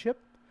championship.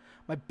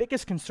 My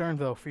biggest concern,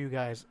 though, for you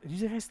guys, do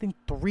you guys think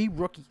 3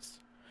 rookies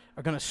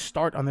are going to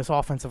start on this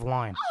offensive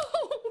line?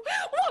 Oh,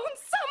 won't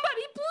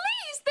somebody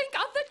please think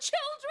of the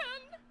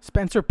children?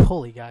 Spencer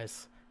Pulley,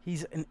 guys.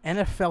 He's an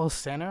NFL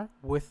center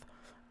with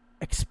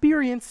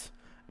experience,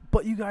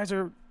 but you guys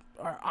are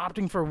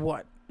opting for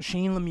what?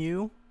 Shane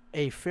Lemieux,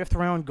 a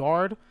 5th-round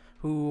guard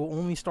who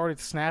only started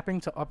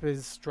snapping to up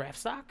his draft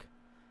stock?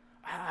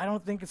 I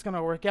don't think it's going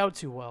to work out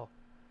too well.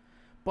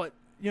 But,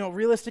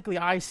 realistically,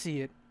 I see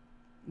it.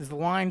 The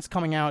lines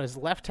coming out is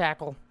left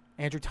tackle,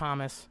 Andrew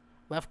Thomas,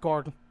 left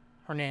guard,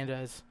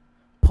 Hernandez,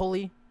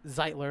 Pulley,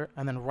 Zeitler,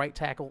 and then right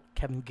tackle,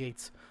 Kevin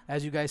Gates.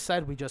 As you guys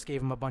said, we just gave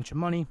him a bunch of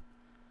money.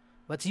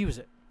 Let's use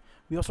it.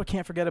 We also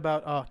can't forget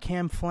about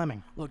Cam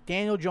Fleming. Look,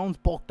 Daniel Jones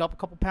bulked up a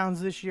couple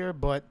pounds this year,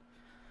 but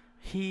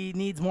he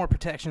needs more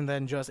protection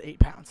than just 8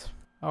 pounds.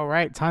 All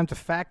right, time to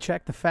fact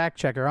check the fact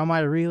checker. On my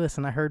realist,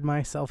 and I heard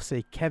myself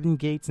say Kevin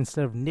Gates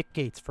instead of Nick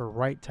Gates for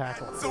right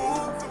tackle.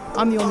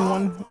 I'm the only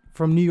one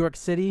from New York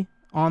City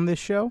on this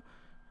show,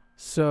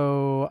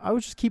 so I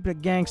was just keeping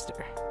it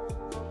gangster.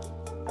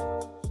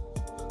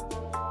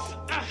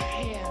 I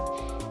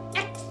have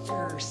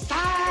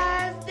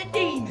exorcised the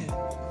demons.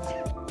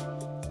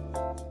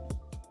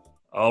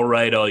 All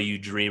right, all you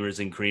dreamers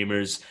and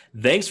creamers.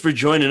 Thanks for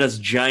joining us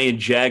giant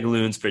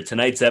jagaloons for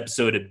tonight's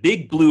episode of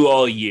Big Blue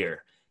All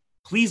Year.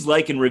 Please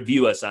like and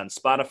review us on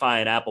Spotify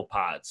and Apple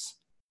Pods.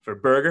 For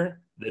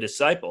Burger, the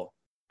Disciple,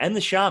 and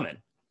the Shaman,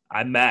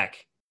 I'm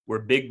Mac. We're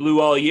Big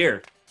Blue all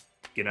year.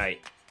 Good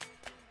night.